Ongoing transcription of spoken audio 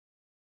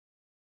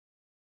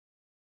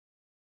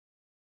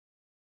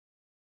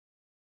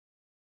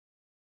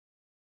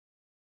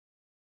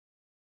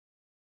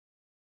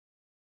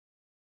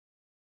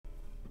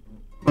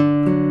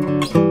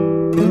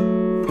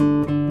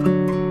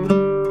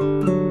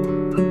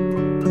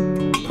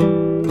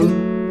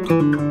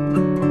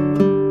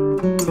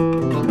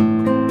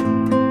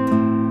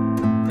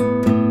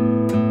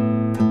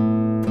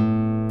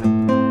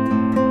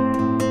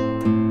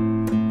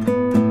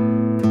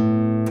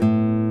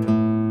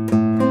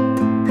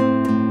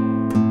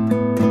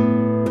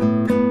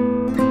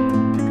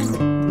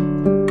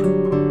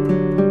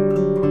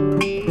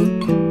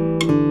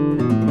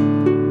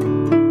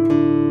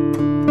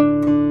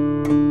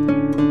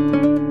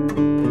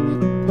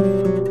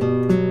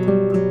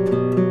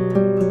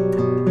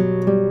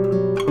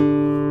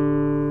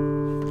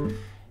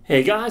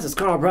Hey guys, it's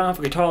Carl Brown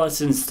for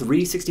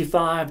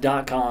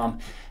GuitarLessons365.com.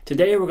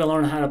 Today we're going to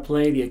learn how to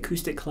play the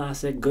acoustic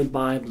classic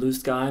Goodbye Blue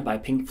Sky by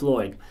Pink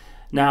Floyd.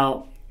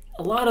 Now,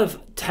 a lot of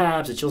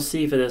tabs that you'll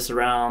see for this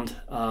around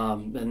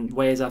and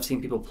ways I've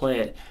seen people play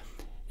it,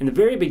 in the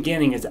very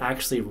beginning is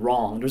actually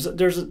wrong.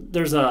 There's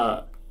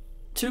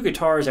two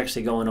guitars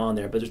actually going on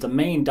there, but there's the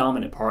main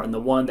dominant part and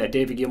the one that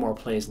David Gilmour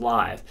plays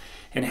live.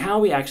 And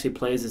how he actually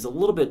plays is a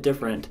little bit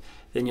different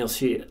than you'll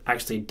see it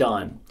actually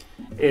done.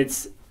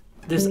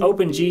 This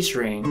open G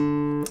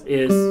string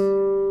is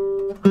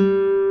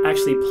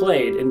actually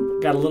played and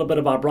got a little bit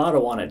of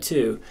vibrato on it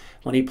too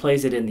when he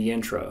plays it in the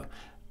intro,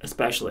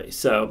 especially.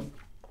 So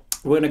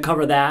we're going to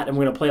cover that and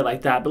we're going to play it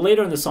like that. But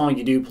later in the song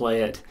you do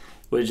play it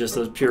with just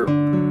those pure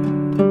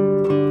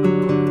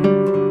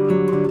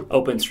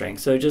open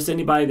strings. So just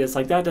anybody that's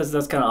like that's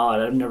kind of odd.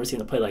 I've never seen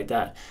it play like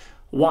that.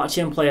 Watch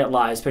him play it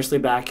live, especially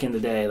back in the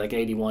day, like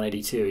 81,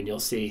 82, and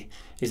you'll see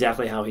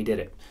exactly how he did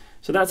it.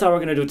 So that's how we're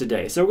going to do it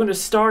today. So we're going to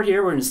start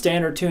here. We're in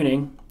standard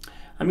tuning.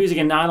 I'm using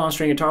a nylon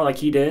string guitar like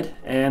he did,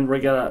 and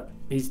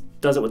he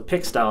does it with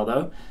pick style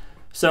though.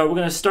 So we're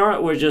going to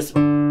start with just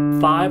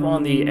 5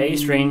 on the A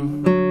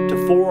string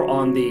to 4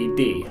 on the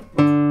D.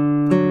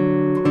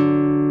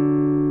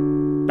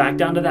 Back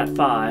down to that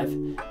 5.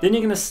 Then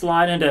you're going to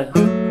slide into,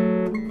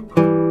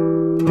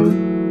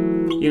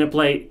 you're going to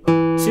play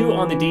 2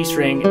 on the D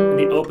string and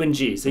the open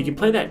G. So you can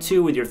play that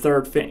 2 with your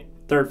third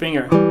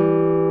finger,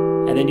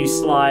 and then you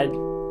slide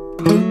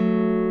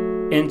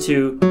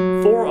into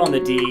 4 on the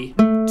D,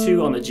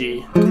 2 on the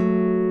G.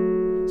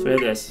 So we have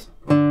this.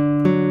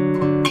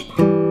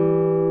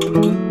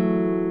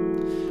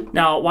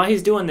 Now, while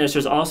he's doing this,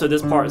 there's also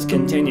this part is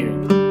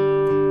continuing.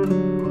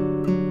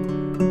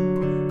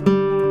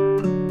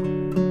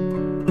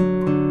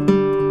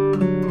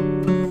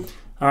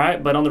 All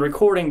right, but on the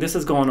recording, this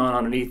is going on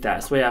underneath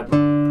that. So we have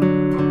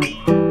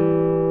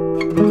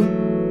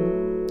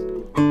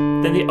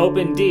then the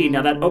open D.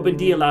 Now that open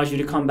D allows you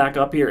to come back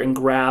up here and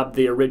grab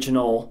the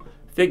original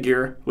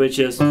figure, which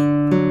is, so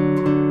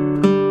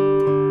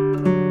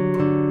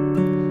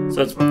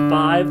it's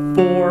 5,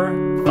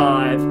 4,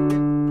 5,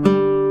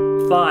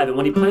 5, and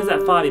when he plays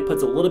that 5, he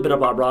puts a little bit of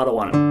vibrato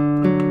on it.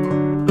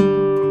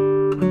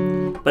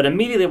 But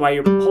immediately while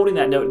you're holding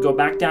that note, go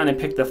back down and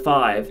pick the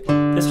 5.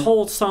 This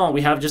whole song,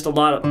 we have just a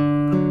lot of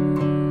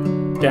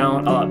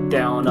down, up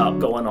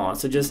going on.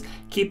 So just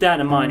keep that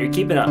in mind. You're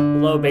keeping a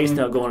low bass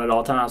note going at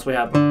all times. We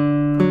have,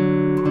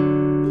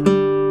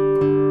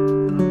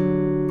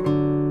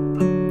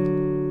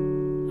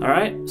 all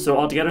right, so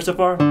all together so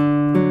far? So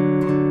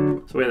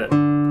we have that.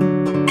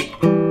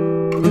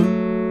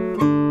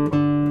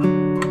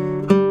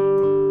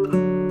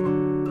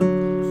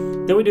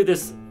 Then we do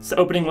this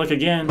opening lick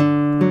again.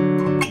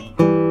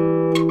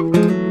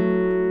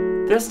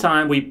 This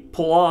time we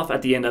pull off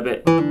at the end of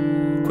it.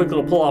 Quick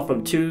little pull off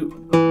from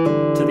 2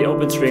 to the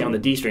open string on the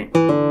D string.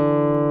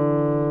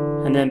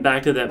 And then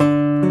back to the.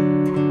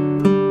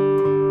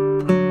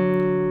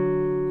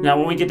 Now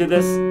when we get to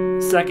this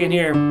second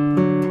here,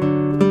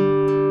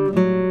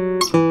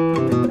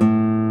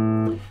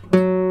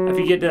 if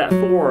you get to that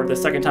 4 the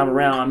second time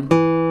around,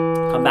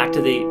 come back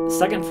to the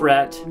 2nd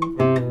fret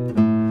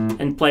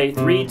and play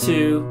 3,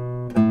 2,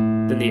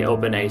 then the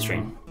open A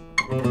string.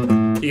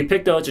 You can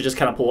pick those or just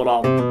kind of pull it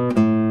off.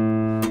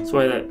 That's the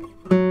way that.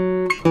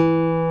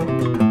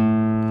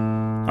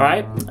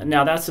 Alright,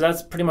 now that's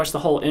pretty much the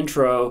whole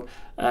intro,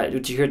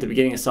 which you hear at the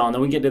beginning of the song.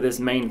 Then we get to this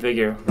main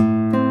figure.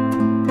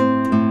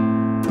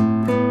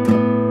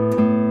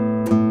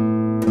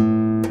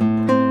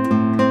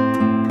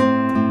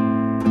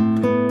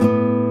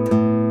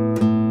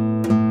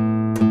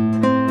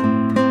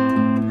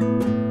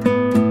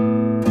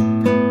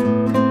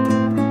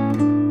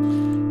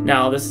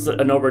 Now this is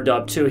an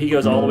overdub too. He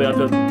goes all the way up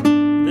to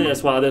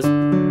this while this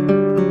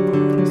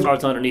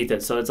starts underneath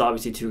it, so it's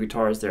obviously 2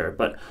 guitars there.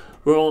 But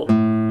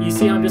you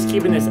see I'm just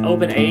keeping this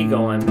open A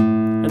going.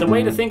 And the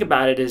way to think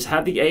about it is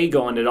have the A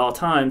going at all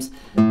times.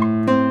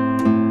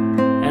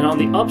 And on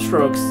the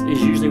upstrokes is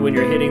usually when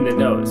you're hitting the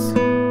notes.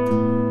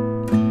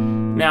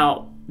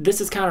 Now, this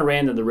is kind of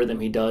random, the rhythm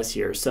he does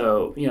here.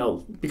 So,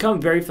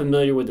 become very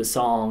familiar with the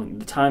song,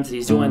 the times that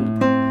he's doing.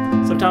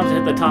 Sometimes I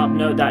hit the top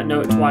note, that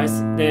note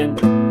twice, then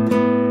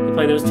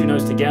play those 2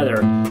 notes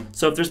together.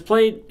 So if there's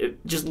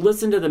just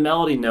listen to the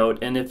melody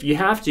note, and if you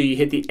have to, you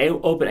hit the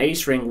open A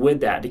string with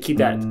that to keep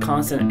that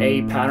constant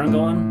A pattern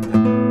going.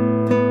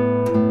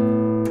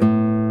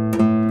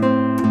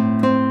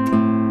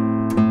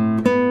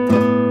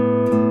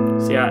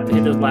 See, I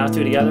hit those last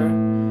 2 together,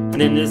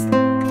 and then this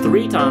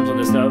 3 times on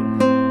this note,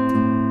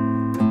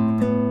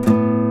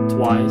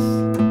 twice,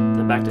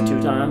 then back to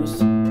 2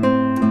 times.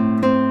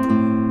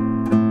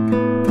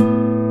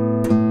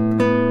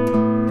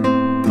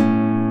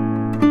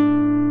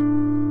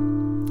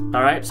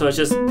 Alright, so it's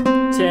just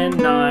 10,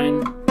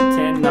 9,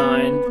 10,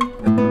 9,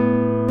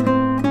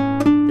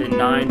 then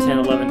 9, 10,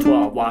 11,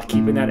 12, while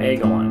keeping that A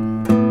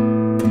going.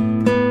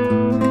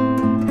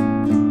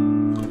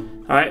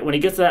 Alright, when he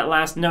gets to that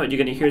last note, you're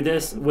going to hear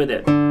this with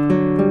it.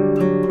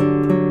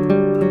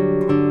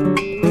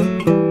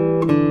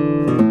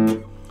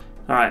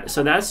 Alright,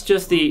 so that's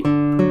just the,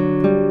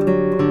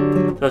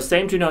 so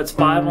same two notes,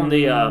 5 on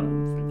the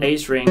A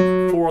string,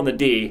 4 on the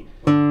D.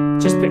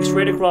 Just pick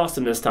straight across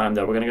them this time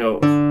though. We're gonna go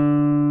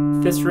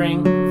 5th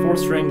string, 4th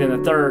string, then the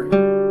 3rd.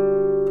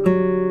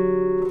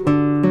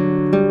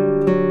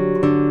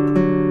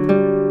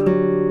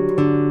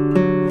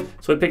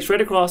 So we pick straight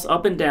across,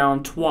 up and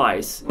down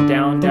twice.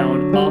 Down,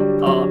 down, up,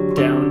 up,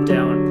 down,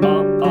 down,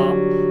 up, up.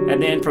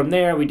 And then from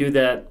there we do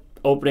that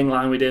opening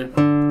line we did,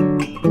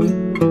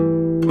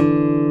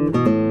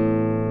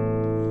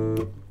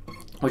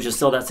 which is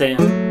still that same.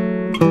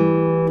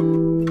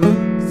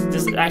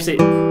 Just actually,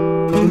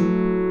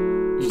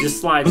 you just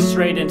slide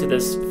straight into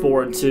this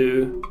 4 and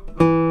 2,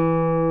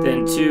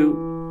 then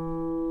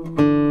 2,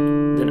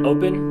 then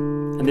open,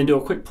 and then do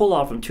a quick pull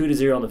off from 2 to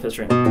 0 on the 5th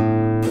string.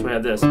 So we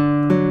have this.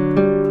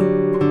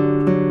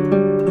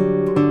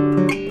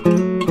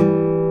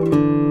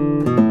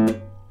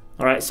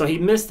 Alright, so he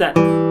missed that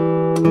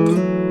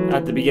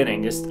at the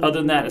beginning. Just other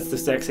than that, it's the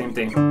exact same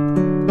thing.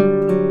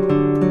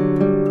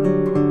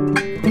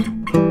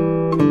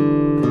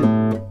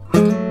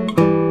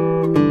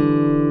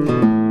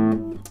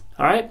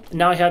 Alright,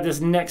 now I have this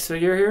next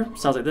figure here.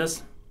 Sounds like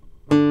this.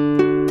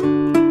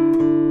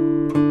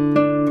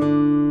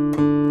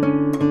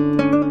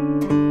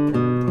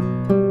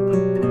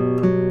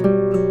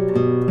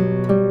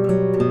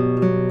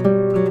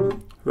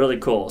 Really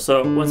cool.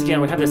 So once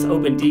again, we have this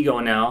open D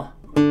going now.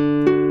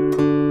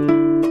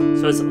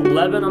 So it's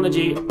 11 on the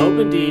G,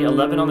 open D,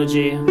 11 on the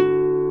G,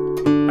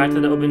 back to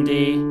the open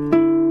D,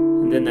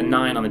 and then the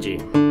 9 on the G.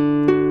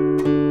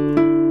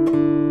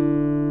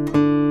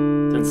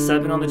 Then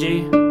 7 on the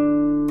G. A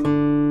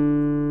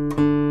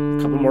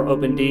couple more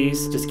open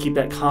Ds, just keep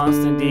that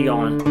constant D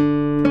going.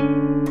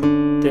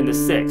 Then the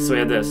 6, so we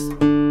have this.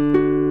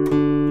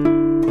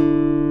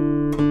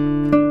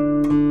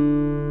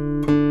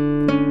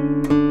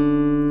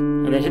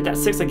 And then hit that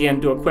 6 again,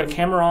 do a quick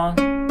hammer on,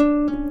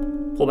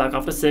 pull back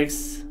off the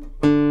 6.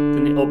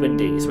 Then the open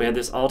D. So we have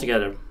this all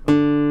together.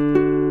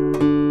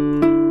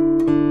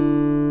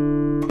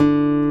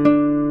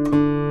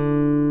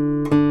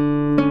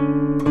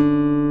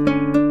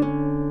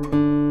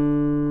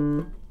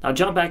 Now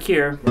jump back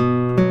here.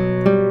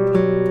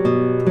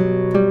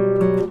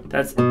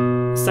 That's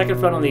 2nd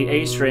fret on the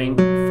A string,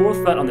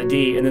 4th fret on the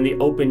D, and then the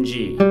open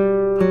G.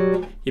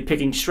 You're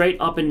picking straight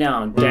up and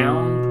down,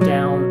 down,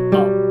 down,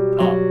 up,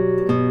 up.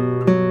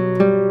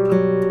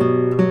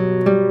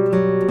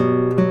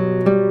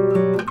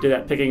 Do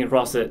that picking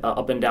across it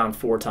up and down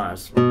 4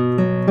 times.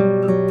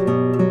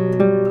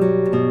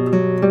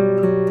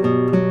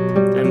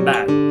 And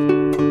back.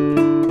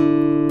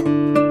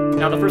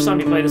 Now the first time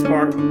you play this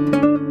part,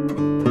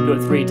 do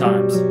it 3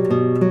 times.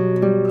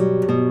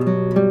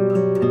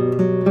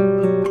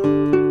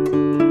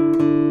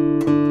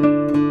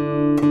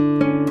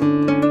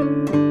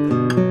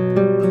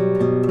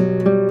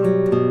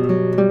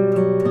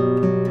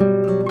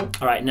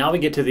 Alright, now we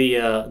get to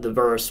the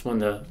verse when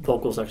the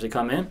vocals actually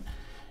come in.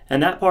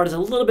 And that part is a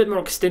little bit more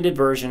extended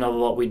version of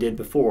what we did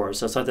before.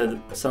 So it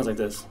sounds like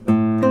this.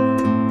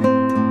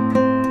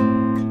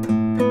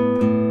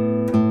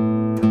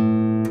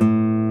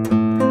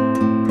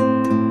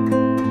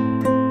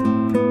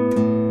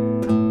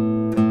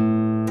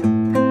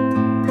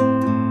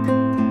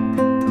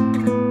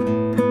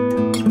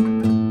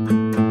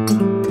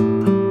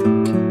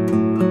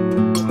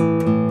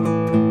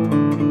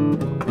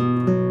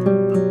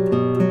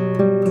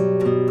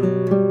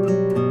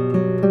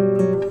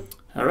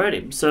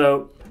 Alrighty,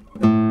 so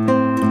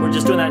we're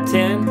just doing that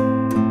 10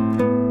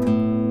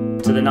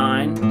 to the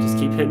 9. Just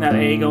keep hitting that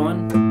A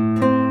going.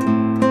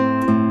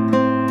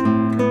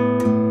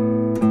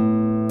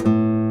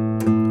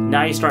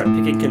 Now you start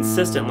picking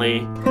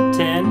consistently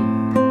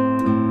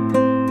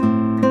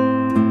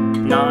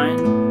 10,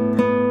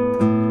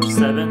 9,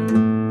 7,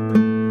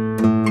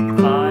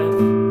 5,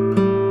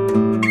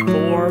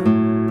 4,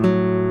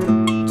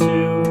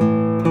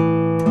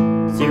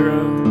 2,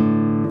 0.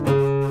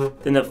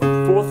 Then the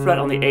 4th fret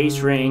on the A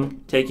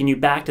string, taking you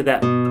back to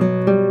that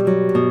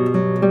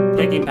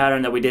picking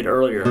pattern that we did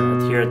earlier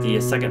here at the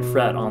 2nd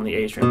fret on the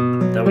A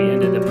string that we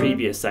ended the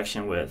previous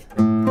section with.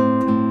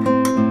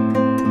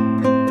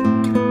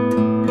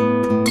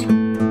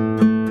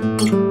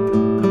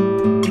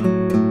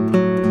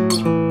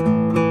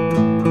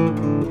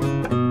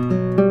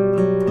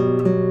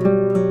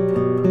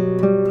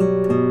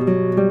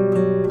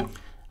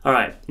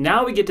 Alright,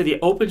 now we get to the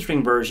open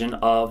string version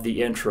of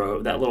the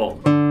intro, that little.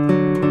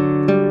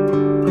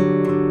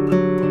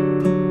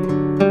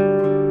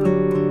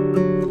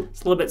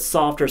 It's a little bit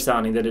softer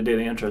sounding than it did in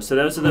the intro. So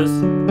those are those,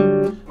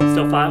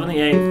 still 5 on the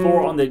A,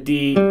 4 on the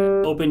D,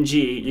 open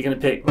G. You're going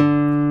to pick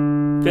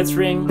 5th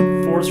string,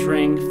 4th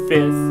string,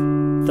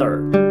 5th,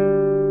 3rd.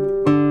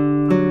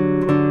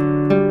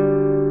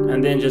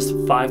 And then just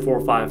 5,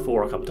 4, 5,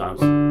 4 a couple times.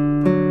 So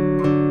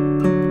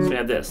we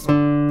have this.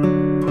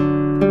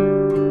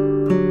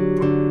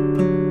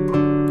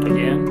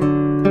 Again.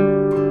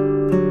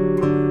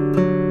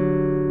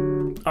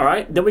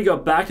 Alright, then we go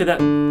back to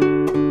that.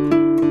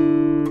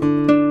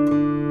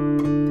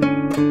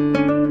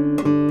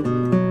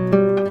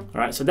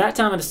 Alright, so that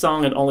time in the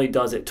song it only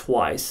does it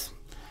twice.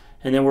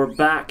 And then we're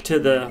back to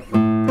the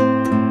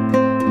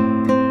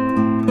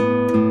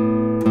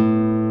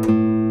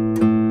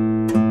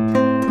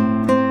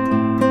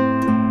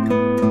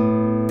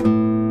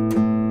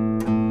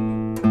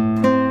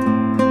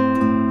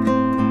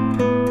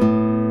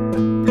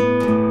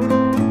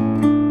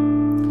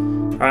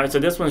Alright, so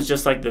this one's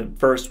just like the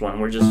first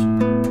one.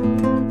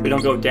 We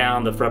don't go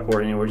down the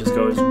fretboard anymore, it just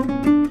goes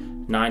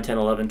 9, 10,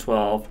 11,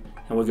 12,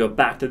 and we'll go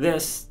back to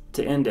this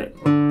to end it.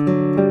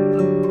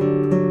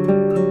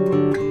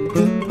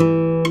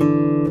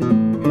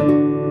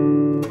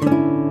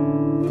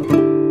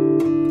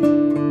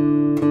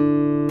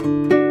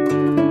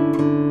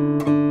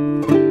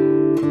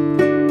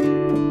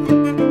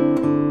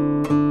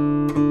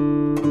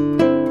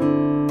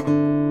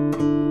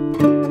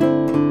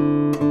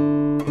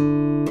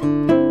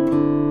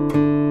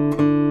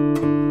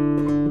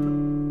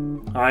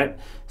 Alright,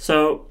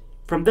 so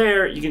from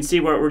there you can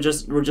see where we're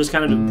just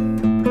kind of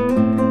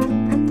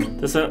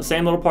the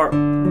same little part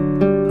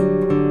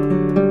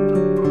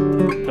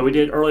that we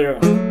did earlier.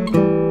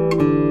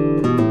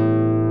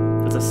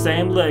 It's the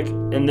same lick,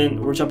 and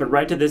then we're jumping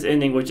right to this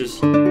ending, which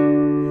is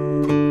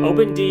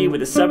open D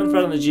with the 7th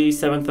fret on the G,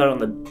 7th fret on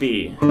the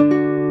B.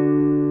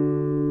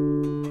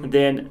 And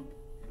then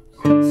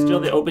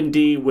still the open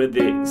D with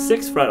the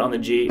 6th fret on the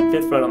G,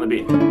 5th fret on the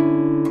B.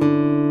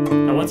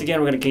 Now once again,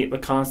 we're going to keep a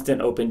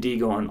constant open D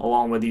going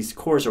along with these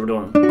chords that we're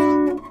doing.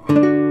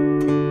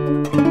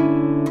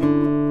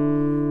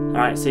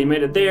 Alright, so you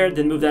made it there,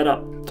 then move that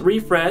up 3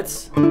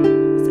 frets.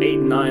 It's 8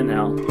 and 9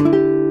 now.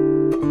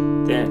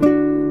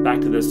 Then back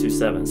to those 2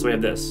 7s. So we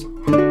have this.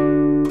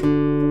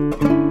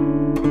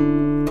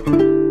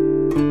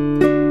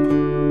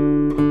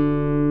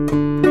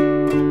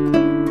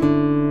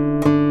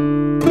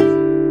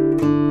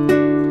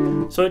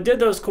 So it did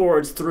those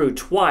chords through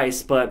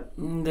twice, but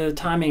the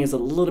timing is a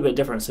little bit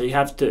different. So you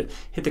have to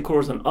hit the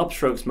chords on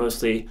upstrokes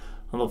mostly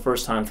on the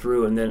first time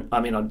through, and then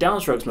on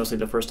downstrokes mostly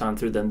the first time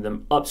through, then the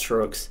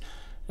upstrokes,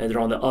 and they're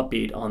on the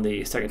upbeat on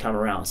the second time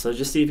around. So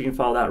just see if you can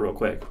follow that real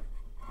quick.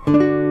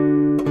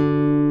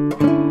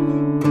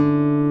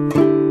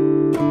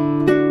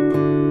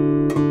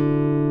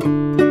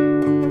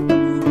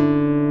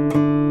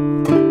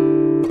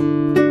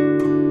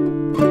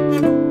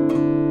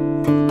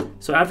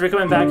 So after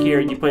coming back here,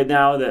 you play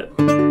now the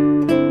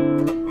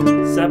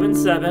 7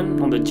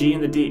 7 on the G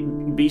and the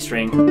B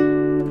string,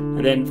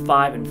 and then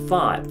 5 and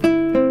 5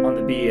 on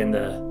the B and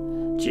the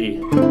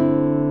G.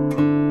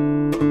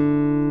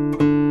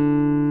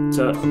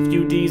 So a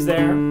few D's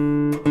there,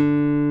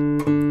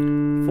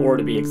 4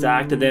 to be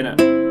exact, and then a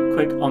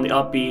quick on the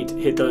upbeat,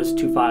 hit those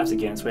 2 5s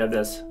again. So we have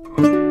this.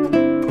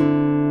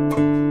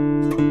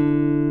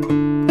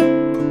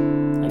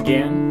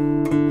 Again.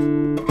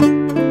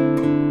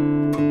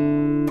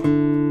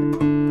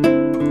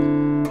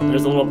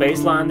 There's a little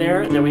bass line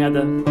there, and then we have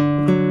the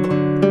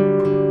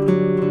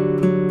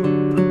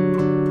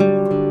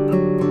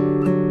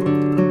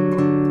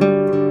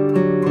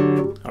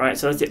Alright,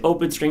 so that's the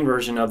open string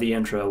version of the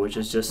intro, which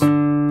is just so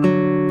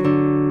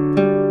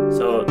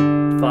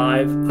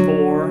 5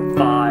 4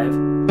 5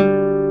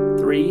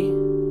 3,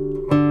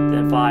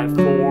 then 5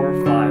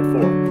 4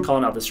 5 4.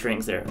 Calling out the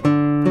strings there.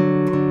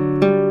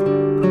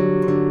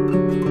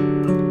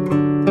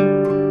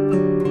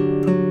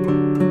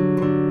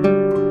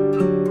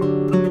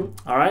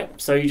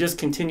 Alright, so you just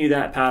continue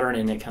that pattern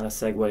and it kind of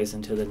segues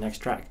into the next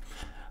track.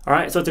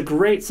 Alright, so it's a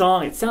great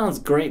song. It sounds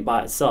great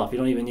by itself. You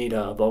don't even need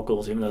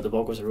vocals, even though the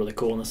vocals are really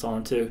cool in the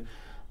song too.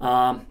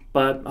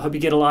 But I hope you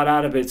get a lot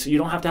out of it. So you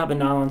don't have to have a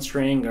nylon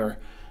string, or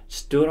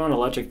just do it on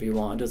electric if you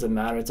want. It doesn't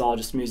matter. It's all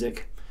just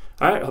music.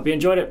 Alright, hope you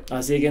enjoyed it.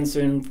 I'll see you again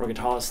soon for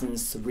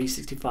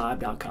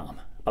guitarlessons365.com.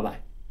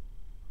 Bye-bye.